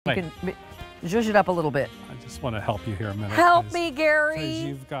You can zhuzh it up a little bit. I just want to help you here a minute. Help me, Gary. Because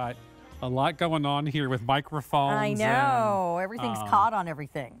you've got a lot going on here with microphones. I know. Everything's caught on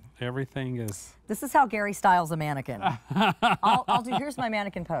everything. Everything is. This is how Gary styles a mannequin. I'll do. Here's my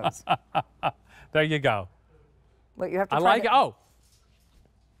mannequin pose. There you go. What you have to. I like it. Oh.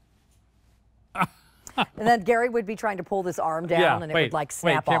 And then Gary would be trying to pull this arm down, and it would like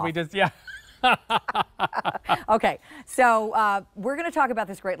snap off. Can we just? Yeah. Okay, so we're going to talk about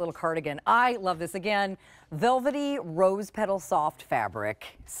this great little cardigan. I love this. Again, velvety rose petal soft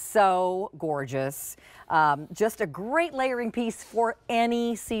fabric. So gorgeous. Just a great layering piece for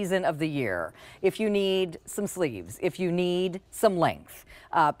any season of the year. If you need some sleeves, if you need some length,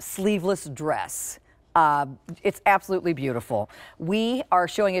 sleeveless dress. It's absolutely beautiful. We are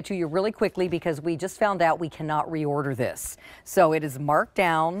showing it to you really quickly because we just found out we cannot reorder this. So it is marked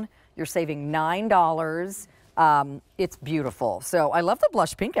down. You're saving $9. It's beautiful. So I love the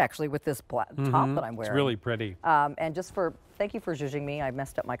blush pink actually with this top that I'm wearing. It's really pretty. And just thank you for zhuzhing me. I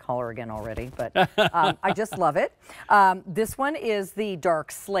messed up my collar again already, but I just love it. This one is the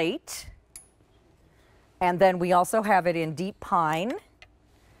dark slate. And then we also have it in deep pine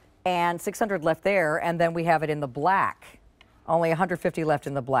and 600 left there. And then we have it in the black. Only 150 left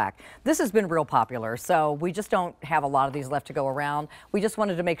in the black. This has been real popular, so we just don't have a lot of these left to go around. We just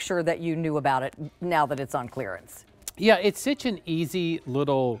wanted to make sure that you knew about it now that it's on clearance. Yeah, it's such an easy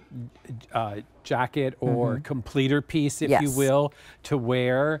little jacket or completer piece, if you will, to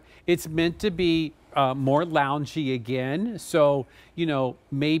wear. It's meant to be more loungy again. So, you know,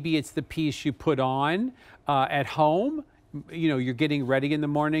 maybe it's the piece you put on at home. You know, you're getting ready in the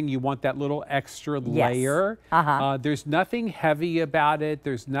morning, you want that little extra layer. There's nothing heavy about it.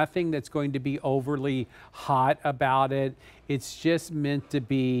 There's nothing that's going to be overly hot about it. It's just meant to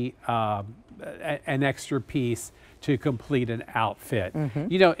be an extra piece to complete an outfit.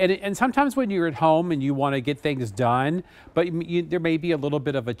 You know, and sometimes when you're at home and you want to get things done, but there may be a little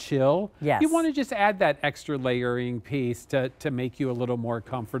bit of a chill, you want to just add that extra layering piece to make you a little more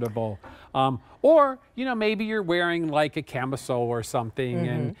comfortable. Or, you know, maybe you're wearing like a camisole or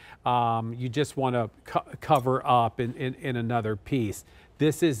something and you just want to cover up in another piece.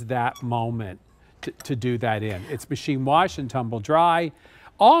 This is that moment to do that in. It's machine wash and tumble dry.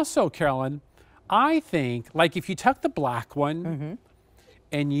 Also, Carolyn, I think, like if you took the black one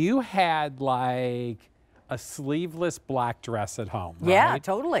and you had like a sleeveless black dress at home, yeah,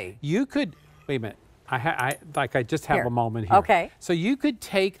 totally. You could, wait a minute, I just have a moment here. Okay. So you could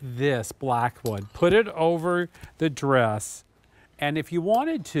take this black one, put it over the dress, and if you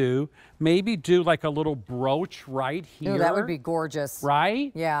wanted to, maybe do like a little brooch right here. Ooh, that would be gorgeous.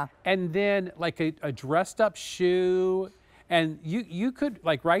 Right? Yeah. And then like a dressed up shoe. And you could,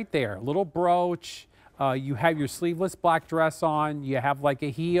 like right there, a little brooch, you have your sleeveless black dress on, you have like a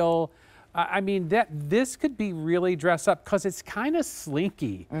heel. I mean, this could be really dressed up because it's kind of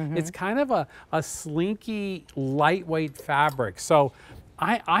slinky. It's kind of a slinky, lightweight fabric. So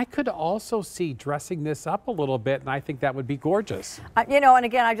I could also see dressing this up a little bit, and I think that would be gorgeous. You know, and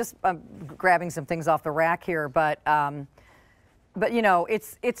again, I'm grabbing some things off the rack here, but you know,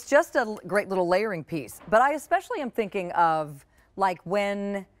 it's just a great little layering piece. But I especially am thinking of like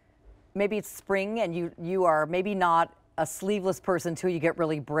when maybe it's spring and you are maybe not a sleeveless person until you get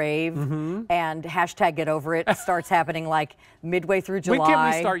really brave and hashtag get over it starts happening like midway through July. When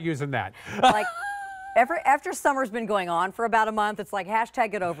can we start using that? Like after summer's been going on for about a month, it's like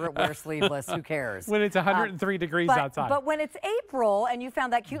hashtag get over it, wear sleeveless, who cares? When it's 103 degrees outside. But when it's April and you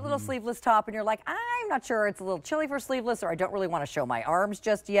found that cute little sleeveless top and you're like, I'm not sure, it's a little chilly for sleeveless, or I don't really want to show my arms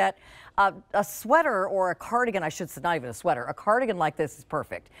just yet. A sweater or a cardigan, I should say, not even a sweater, a cardigan like this is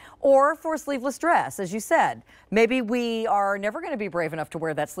perfect. Or for a sleeveless dress, as you said. Maybe we are never going to be brave enough to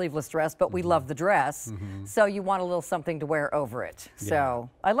wear that sleeveless dress, but we love the dress. So you want a little something to wear over it. So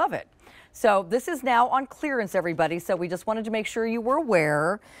I love it. So this is now on clearance, everybody. So we just wanted to make sure you were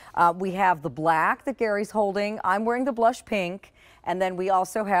aware. We have the black that Gary's holding. I'm wearing the blush pink. And then we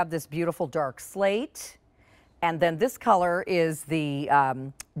also have this beautiful dark slate. And then this color is the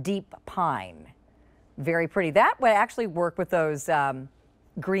deep pine. Very pretty. That would actually work with those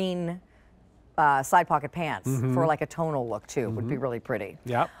green side pocket pants for like a tonal look too. Would be really pretty.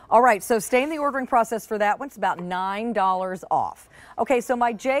 Yep. All right, so stay in the ordering process for that one. It's about $9 off. Okay, so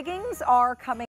my jeggings are coming.